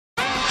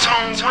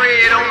Tone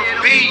red on the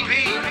beat.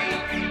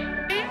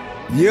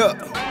 Yeah.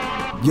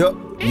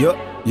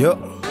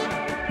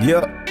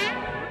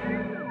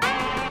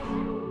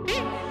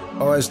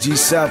 OSG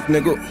South,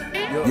 nigga.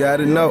 You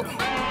already know.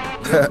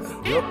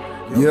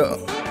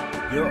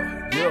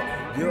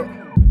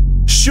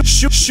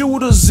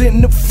 Shooters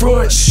in the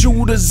front,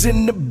 shooters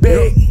in the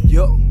back.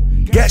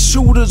 Got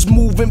shooters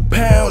moving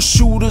pounds,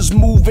 shooters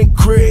moving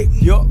crack.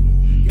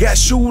 Got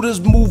shooters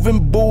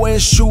moving boy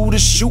and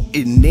shooters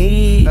shooting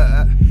it.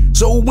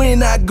 So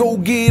when I go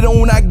get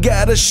on, I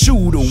got a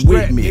shooter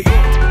with me.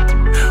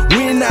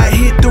 When I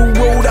hit the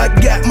road, I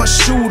got my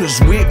shooters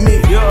with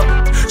me.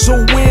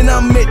 So when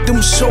I'm at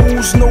them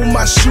shows, know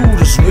my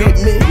shooters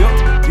with me.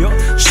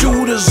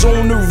 Shooters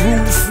on the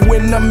roof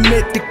when I'm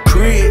at the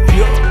crib.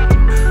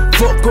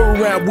 Fuck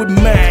around with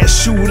mine,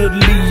 shooter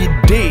leave you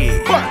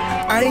dead.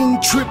 I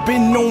ain't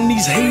tripping on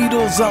these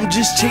haters, I'm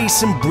just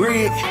chasing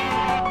bread.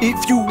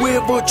 If you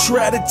ever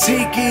try to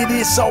take it,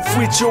 it's off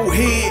with your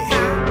head.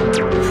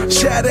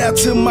 Shout out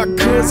to my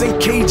cousin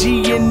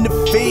KG in the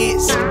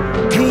feds.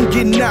 He ain't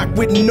get knocked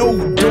with no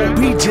dope,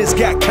 he just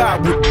got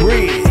caught with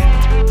bread.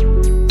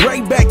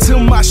 Right back to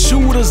my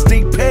shooters,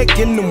 they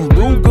packing them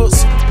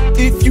Rugers.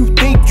 If you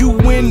think you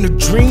in the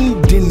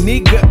dream, then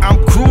nigga,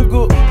 I'm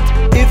Kruger.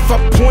 If I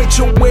point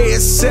your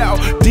ass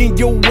out, then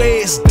your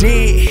ass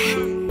dead.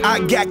 I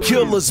got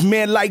killers,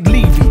 man, like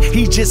Levy.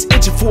 He just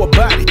itching for a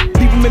body.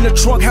 Leave him in the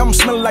trunk, have him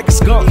smelling like a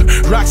skunk.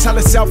 Rock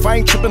solid South, I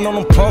ain't tripping on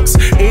them punks.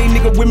 Hey,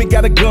 nigga with me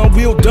got a gun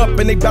wheeled up,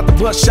 and they bout to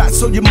bust shots,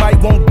 so you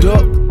might won't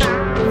duck.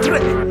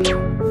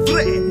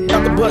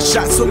 Bout to bust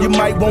shots, so you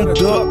might won't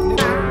duck.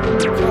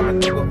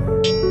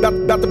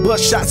 Bout to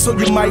bust shots, so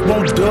you might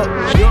won't duck.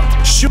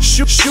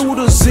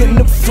 Shooters in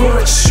the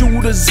front,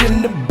 shooters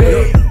in the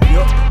back.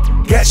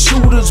 Got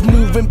shooters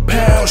moving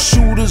pounds,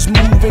 shooters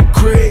moving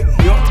crack.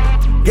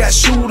 Got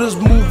shooters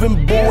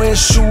moving boy and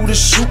shooters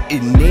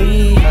shooting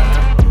it.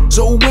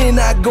 So when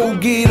I go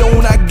get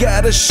on, I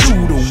got a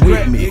shooter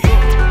with me.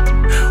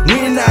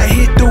 When I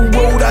hit the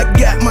road, I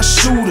got my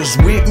shooters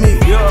with me.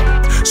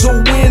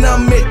 So when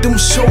I'm at them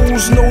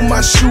shows, know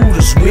my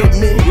shooters with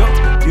me.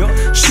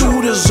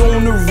 Shooters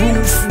on the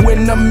roof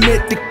when I'm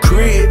at the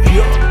crib.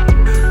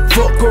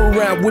 Fuck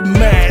around with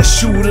mine,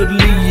 shooter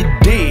leave you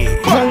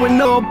dead.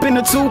 Growing up in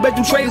a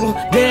 2-bedroom trailer,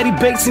 daddy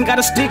bakes and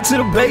gotta stick to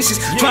the basics.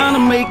 Trying to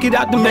make it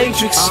out the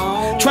matrix,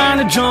 trying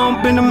to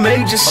jump in the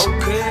majors.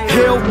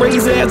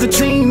 Hellraiser as a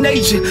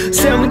teenager,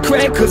 selling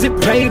crack cause it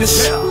paid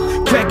us.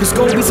 Crackers,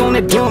 gobies on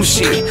that dumb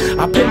shit.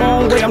 I pay my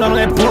own way, I'm not on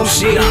that bum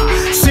shit.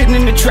 Sitting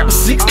in the trap at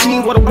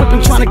 16, water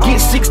whipping, trying to get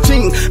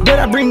 16. Bet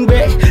I bring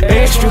back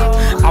extra.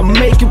 I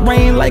make it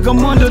rain like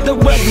I'm under the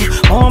weather.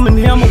 Arm and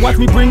hammer, watch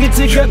me bring it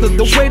together.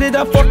 The way that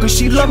I fuck her,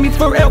 she love me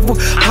forever.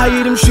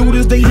 Hire them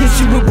shooters, they hit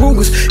you with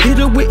rulers. Hit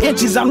her with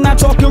inches, I'm not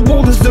talking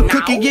rulers. The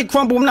cookie get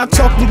crumbled, I'm not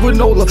talking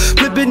granola.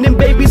 Flipping them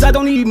babies, I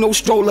don't need no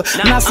stroller.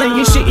 Not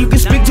saying shit, you can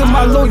speak to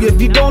my lawyer.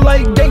 If you don't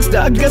like gangsta,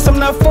 I guess I'm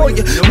not for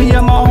you. Me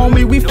and my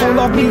homie, we full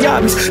off me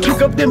hobbies.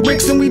 Pick up them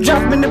bricks and we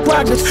drop them in the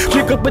progress.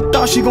 Pick up a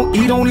thought, she gon'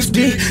 eat on this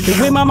dick. The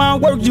way my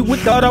mind works, you would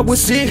thought I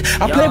was sick.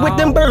 I play with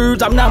them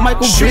birds, I'm not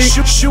Michael Vick.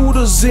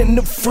 Shooters in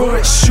the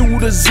front,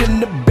 shooters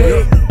in the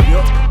back.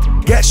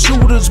 Got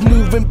shooters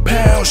moving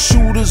pounds,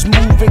 shooters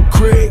moving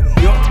crack.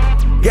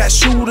 Got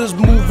shooters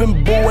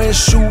moving boy and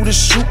shooters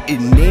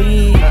shooting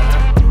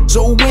it.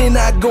 So when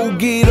I go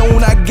get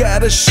on, I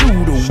got a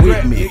shooter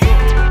with me.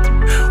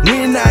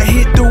 When I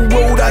hit the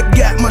road, I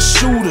got my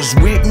shooters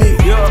with me.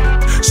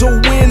 So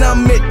when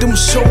I'm at them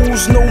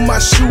shows, know my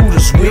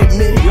shooters with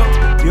me.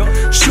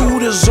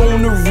 Shooters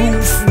on the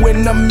roof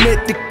when I'm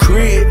at the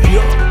crib.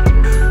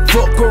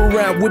 Fuck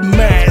around with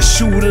mine,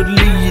 shooter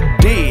leave you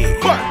dead.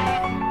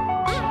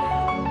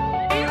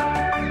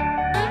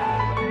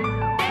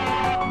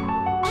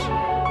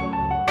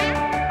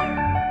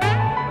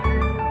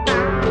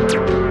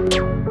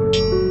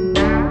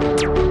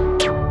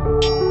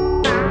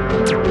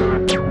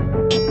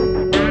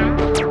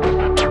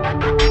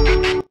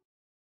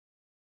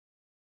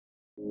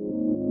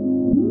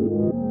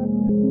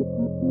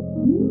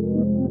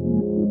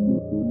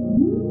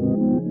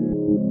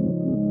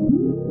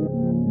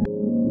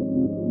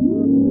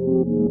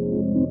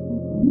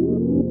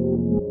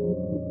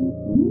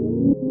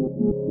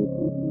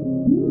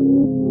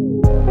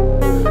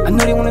 I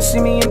know they wanna see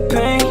me in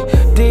pain,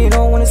 they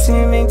don't wanna see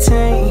me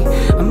maintain.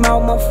 I'm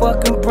out my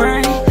fucking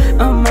brain,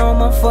 I'm out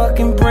my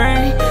fucking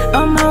brain,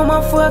 I'm out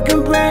my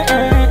fucking brain.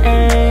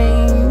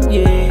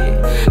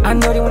 Yeah, I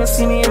know they wanna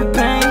see me in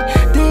pain,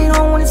 they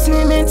don't wanna see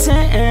me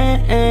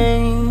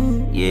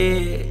maintain.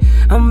 Yeah,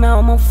 I'm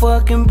out my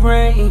fucking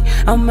brain,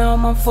 I'm out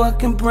my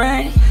fucking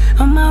brain,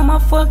 I'm out my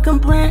fucking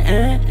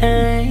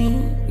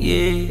brain.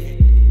 Yeah.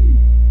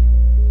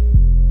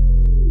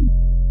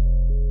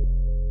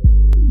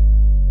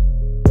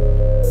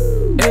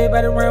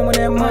 Everybody around when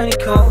that money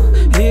come.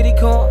 here they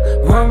come,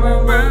 run,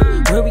 run,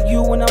 run. Where were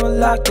you when I was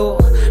locked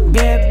up?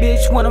 Bad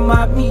bitch wanna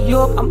mop me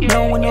up. I'm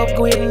blowing up,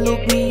 go ahead and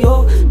look me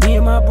up. Me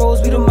and my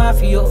bros, we the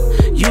mafia.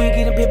 You ain't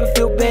getting paid, but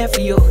feel bad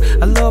for you.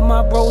 I love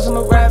my bros,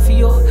 I'ma ride for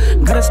you.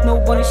 Got a snow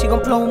bunny, she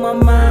gon' blow my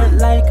mind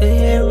like a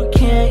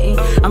hurricane.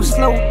 I'm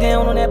slowed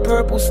down on that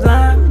purple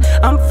slime.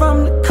 I'm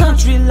from the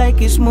country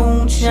like it's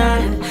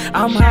moonshine.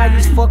 I'm high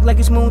as fuck like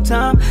it's moon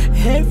time.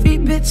 Every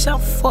bitch I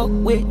fuck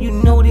with, you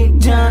know they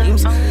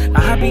dimes.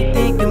 I be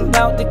thinking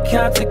about the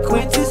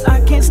consequences.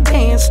 I can't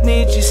stand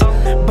snitches,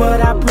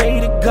 but I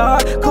pray to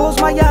God. Close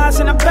my eyes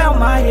and I bow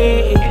my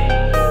head.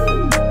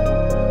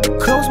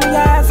 Close my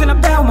eyes and I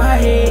bow my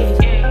head.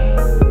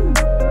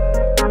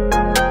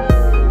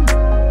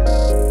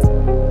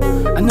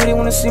 I know they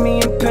wanna see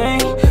me in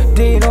pain.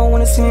 They don't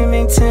wanna see me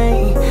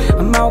maintain.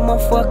 I'm out my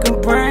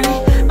fucking brain.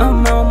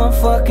 I'm out my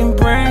fucking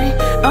brain.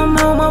 I'm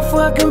out my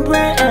fucking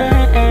brain.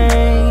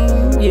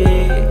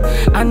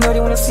 Yeah. I know they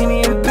wanna see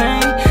me in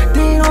pain.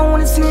 They don't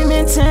wanna see me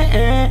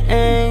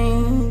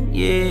maintain.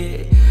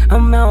 Yeah.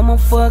 I'm out my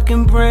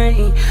fucking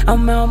brain.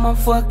 I'm out my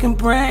fucking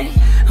brain.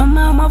 I'm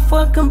out my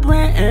fucking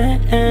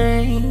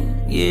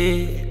brain.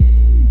 Yeah.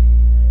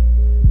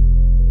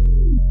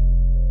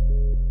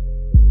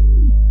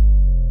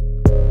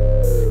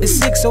 It's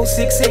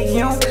 6:06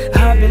 AM.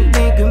 I've been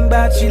thinking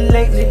about you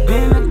lately.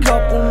 Been a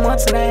couple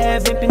months and I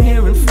haven't been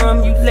hearing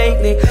from you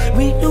lately.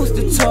 We used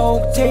to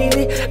talk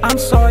daily. I'm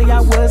sorry I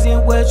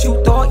wasn't what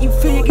you thought. You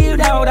figured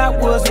out I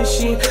wasn't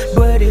shit,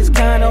 but it's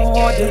kinda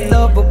hard to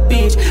love a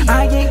bitch.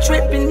 I ain't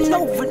tripping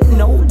over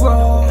no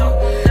bra.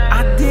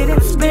 I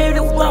didn't spare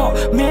the wall,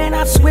 man,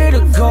 I swear to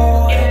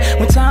God.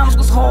 When times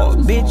was hard,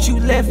 bitch, you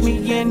left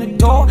me in the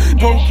dark.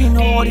 Broken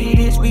hearted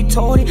is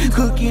retarded.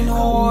 Cooking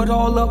hard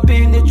all up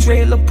in the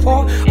trailer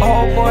park.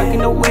 All barking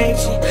no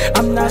action.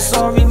 I'm not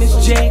sorry, Miss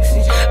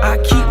Jackson. I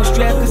keep my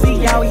strap cause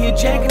he out here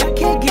jacking. I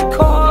can't get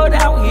caught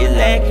out here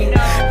lacking.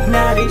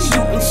 Now they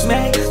shooting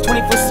smack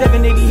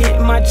 24/7, they be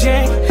hitting my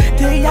jack.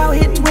 They out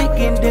here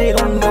tweaking, they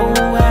don't know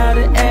how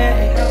to act.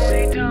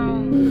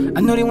 I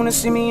know they wanna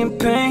see me in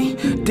pain.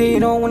 They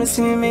don't wanna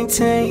see me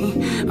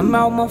maintain. I'm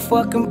out my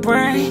fucking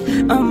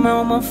brain. I'm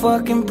out my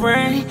fucking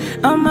brain.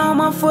 I'm out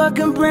my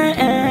fucking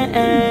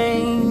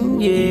brain.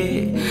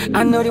 Yeah.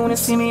 I know they wanna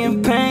see me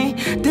in pain.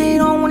 They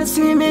don't wanna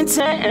see me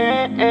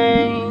maintain.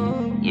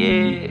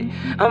 Yeah.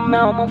 I'm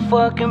out my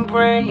fucking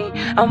brain.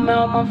 I'm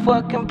out my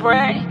fucking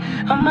brain.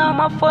 I'm out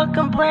my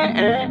fucking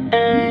brain.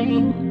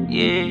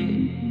 Yeah.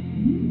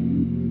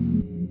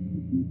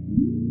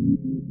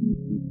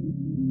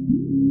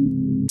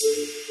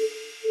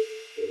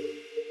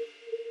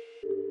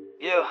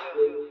 Yeah.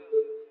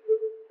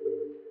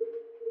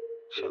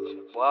 Shut up,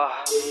 boy.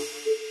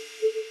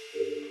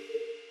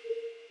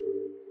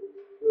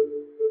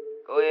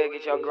 Go ahead,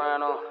 get your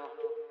grind on.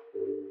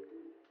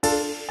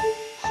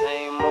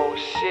 Same old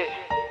shit.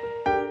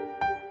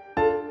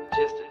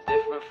 Just a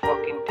different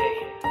fucking day.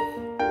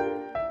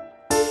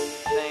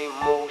 Same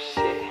old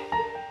shit.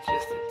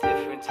 Just a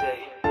different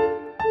day.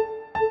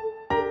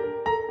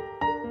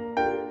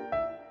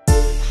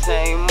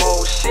 Same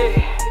old shit.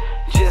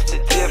 Just a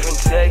different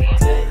day.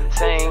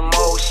 Same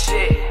old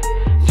shit,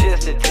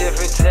 just a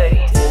different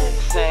day.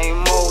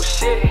 Same old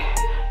shit,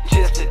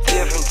 just a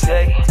different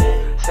day.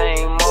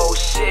 Same old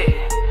shit,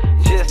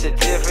 just a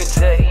different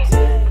day.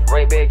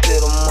 Right back to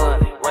the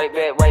money, right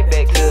back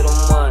to the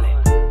money.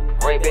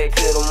 Right back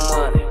to the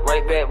money,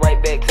 right back to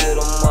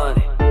the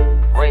money.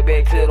 Right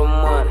back to the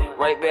money,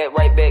 right back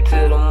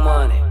to the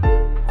money.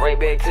 Right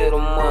back to the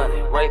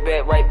money, right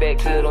back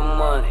to the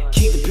money.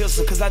 Keep the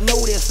pistol, cause I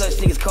know there's such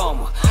thing as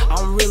karma.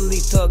 I'm really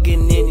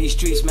thugging in these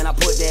streets, man, I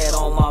put that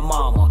on my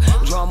mama.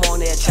 Drum on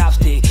that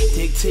chopstick,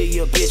 dick to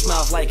your bitch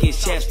mouth like it's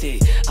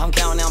chapstick. I'm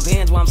counting down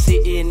pins while I'm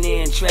sitting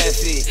in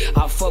traffic.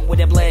 I fuck with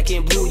that black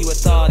and blue, you would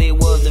thought it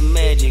was the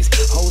Magics.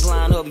 Hoes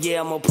line up, yeah,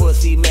 I'm a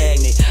pussy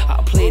magnet.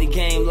 I play the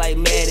game like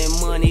Madden,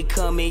 money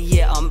coming,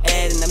 yeah, I'm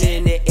adding. I'm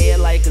in the air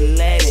like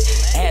Aladdin,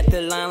 at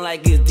the line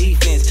like it's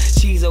defense.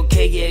 She's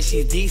okay, yeah,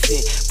 she's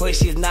decent, but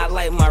she's not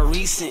like my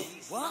recent.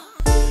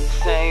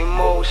 Same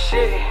old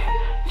shit,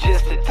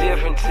 just a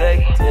different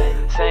day.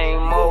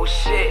 Same old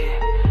shit,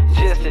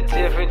 just a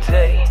different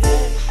day.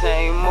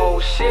 Same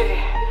old shit,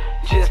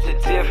 just a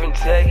different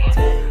day.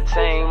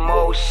 Same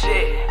old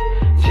shit,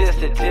 just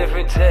a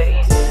different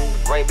day.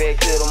 Right back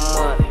to the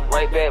money,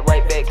 right back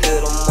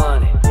to the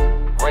money.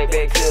 Right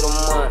back to the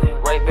money,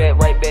 right back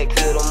to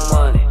the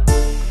money.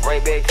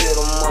 Right back to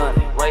the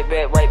money, right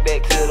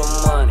back to the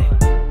money.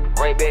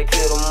 Right back to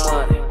the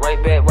money,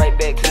 right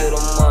back to the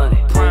money.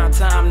 Prime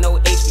time, no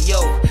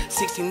HBO,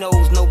 60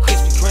 no's, no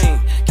Krispy Kreme.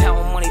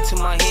 Counting money till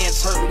my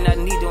hands hurt, and I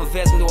need to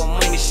invest into a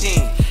money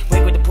machine.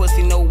 Wake with the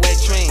pussy, no wet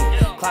dream.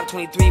 Clock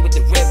 23 with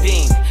the red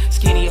beam.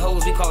 Skinny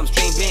hoes, we call them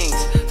string beans.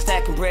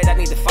 Stacking bread, I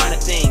need the finer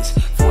things.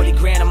 40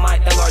 grand on my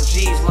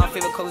LRGs. My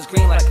favorite color's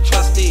green like a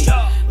trustee.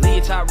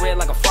 Leotard red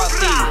like a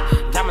frosty.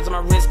 Diamonds on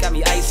my wrist got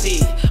me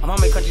icy. I'm on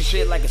my country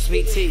shit like a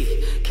sweet tea.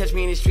 Catch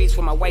me in the streets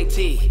with my white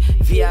tee.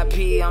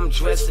 VIP, I'm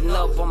dressing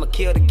up, I'ma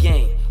kill the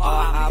game.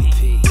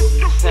 R.I.P.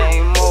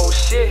 Same old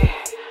shit,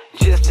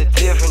 just a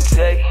different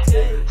day.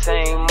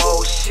 Same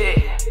old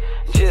shit,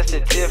 just a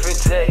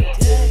different day.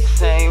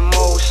 Same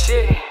old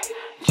shit,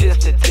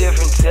 just a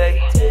different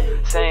day.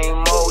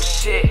 Same old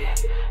shit,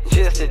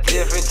 just a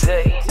different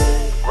day.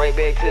 Right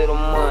back to the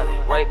money,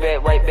 right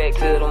back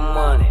to the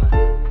money.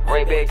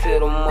 Right back to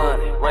the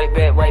money, right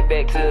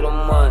back to the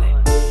money.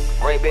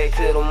 Right back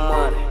to the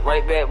money,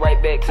 right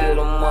back to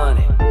the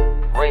money.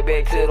 Right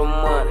back to the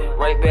money,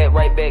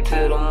 right back to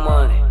the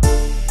money.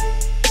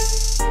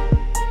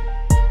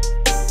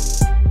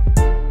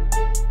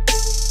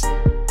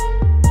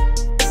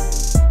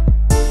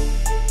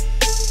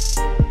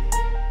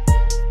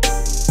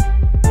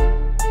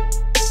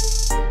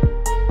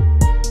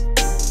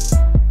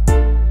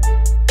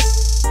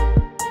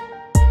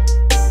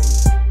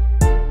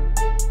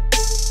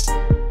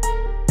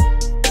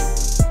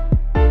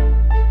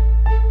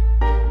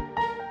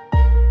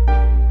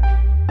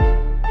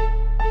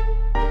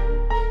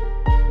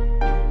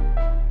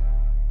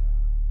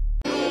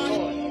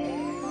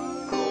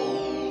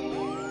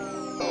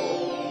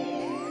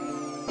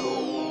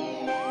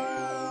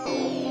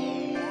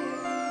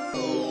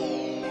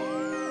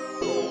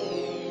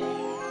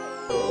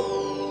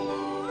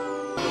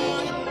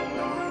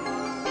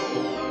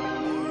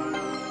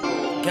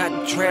 Got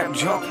the trap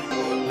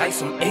jumping like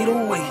some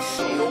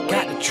 808s.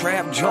 Got the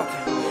trap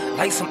jumping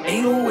like some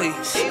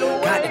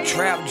 808s. Got the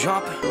trap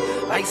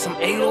jumping like some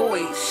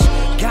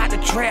 808s. Got the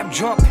trap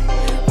jumping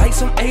like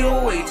some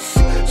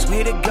 808s.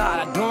 Swear to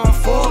God, I done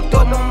fucked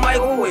up my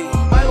microwave.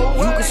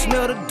 You can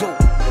smell the dope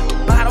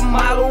about a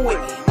mile away.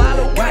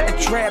 Got the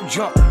trap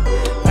jumping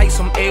like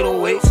some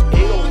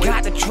 808s.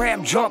 Got the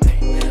trap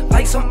jumping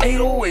like some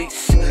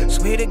 808s.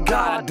 Swear to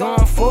God, I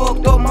done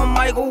fucked up my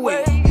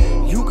microwave.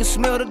 You can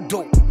smell the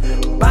dope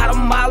about a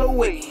mile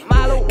away.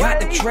 Got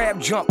the trap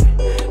jumping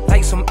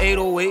like some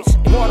 808s.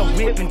 Water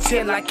whipping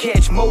till I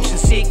catch motion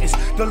sickness.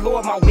 The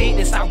Lord my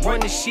witness, I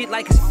run this shit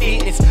like it's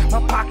fitness. My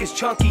pocket's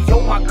chunky,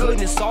 oh my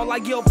goodness. All I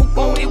ever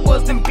wanted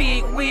was them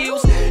big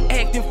wheels.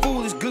 Acting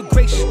foolish, good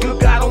gracious, good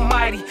God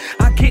almighty.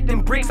 I get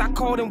them bricks, I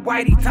call them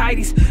whitey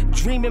tighties.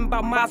 Dreaming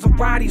about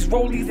Maseratis,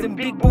 rollies, and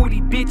big booty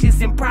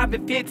bitches in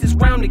private fences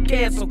round the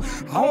castle.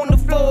 On the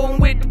phone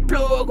with the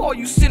plug, or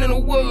you sit in the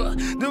wood.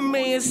 The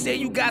man said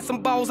you got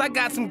some balls, I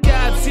got some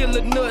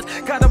Godzilla nuts.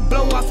 Gotta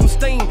blow out some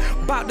steam,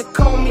 about to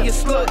call me a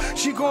slut.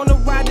 She gonna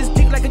ride this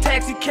dick like a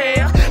taxi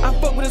cab. I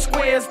fuck with the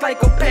squares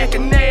like a pack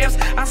of nabs.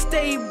 I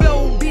stay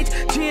blow, bitch,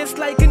 just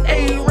like an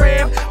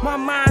Arab. My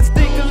mind's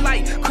thinking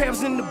like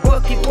crabs in the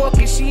bucket.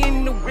 She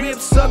in the rib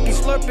sucking,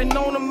 slurping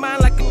on her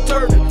mind like a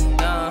turtle.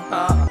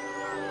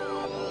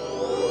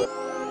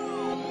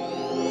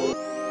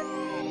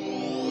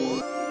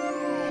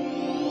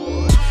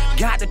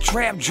 Got the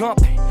trap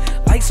jumping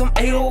like some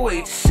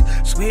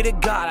 808s. Swear to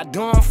God, I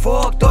done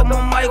fucked up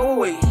my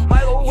microwave.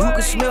 You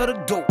can smell the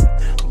dope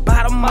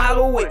about a mile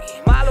away.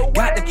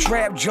 Got the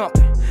trap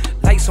jumping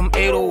like some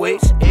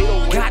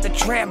 808s. Got the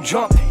trap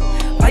jumping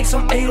like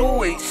some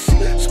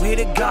 808s. Swear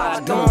to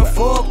God, I done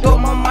fucked up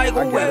my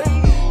microwave.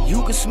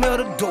 You can smell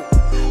the dope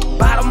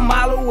about a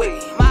mile away.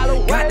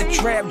 Got the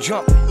trap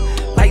jumping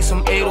like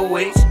some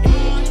 808s.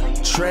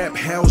 Trap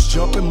house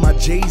jumping, my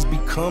J's be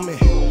coming.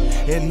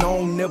 And I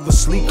don't never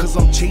sleep cause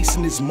I'm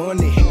chasing this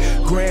money.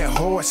 Grind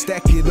hard,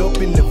 stack it up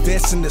in the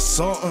vest into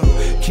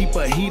something. Keep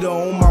a heater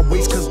on my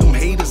waist cause them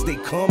haters they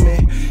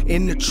coming.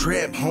 In the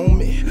trap,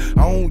 homie,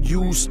 I don't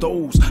use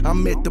stoves.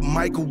 I'm at the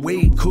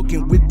microwave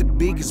cooking with the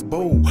biggest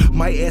bowl.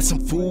 Might add some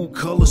food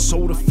color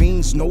so the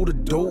fiends know the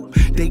dope.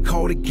 They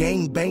call it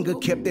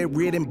gangbanger, kept that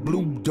red and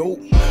blue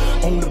dope.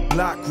 On the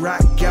block,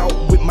 rock out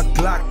with my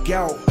Glock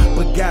out.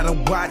 But gotta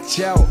watch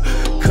out,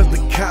 cause the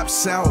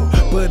cops out.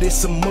 But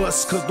it's a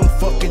must, cause them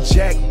fucking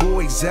jack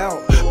boys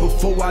out.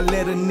 Before I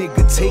let a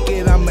nigga take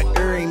it, I'ma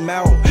air him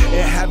out.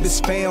 And have his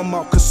fam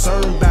all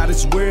concerned about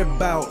his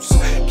whereabouts.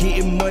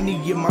 Getting money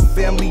in my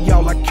family,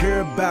 all I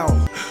care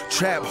about.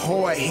 Trap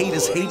hard,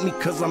 haters hate me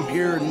cause I'm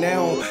here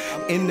now.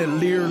 In the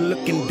leer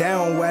looking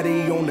down while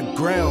they on the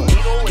ground.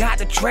 Got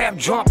the trap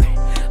jumping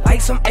like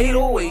some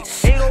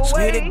 808s.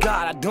 Swear to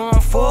God, I done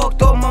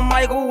fucked up my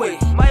microwave.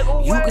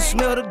 You can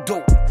smell the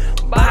dope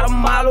about a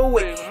mile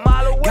away.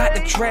 Got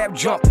the trap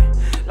jumping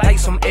like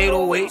some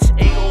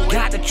 808s.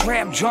 Got the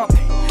trap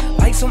jumping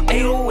like some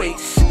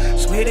 808s.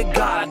 Swear to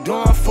God, I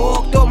done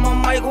fucked up my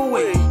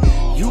microwave.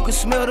 You can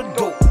smell the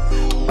dope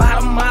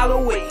about a mile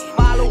away.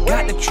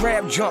 Got the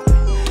trap jumping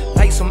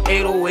like some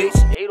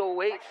 808s.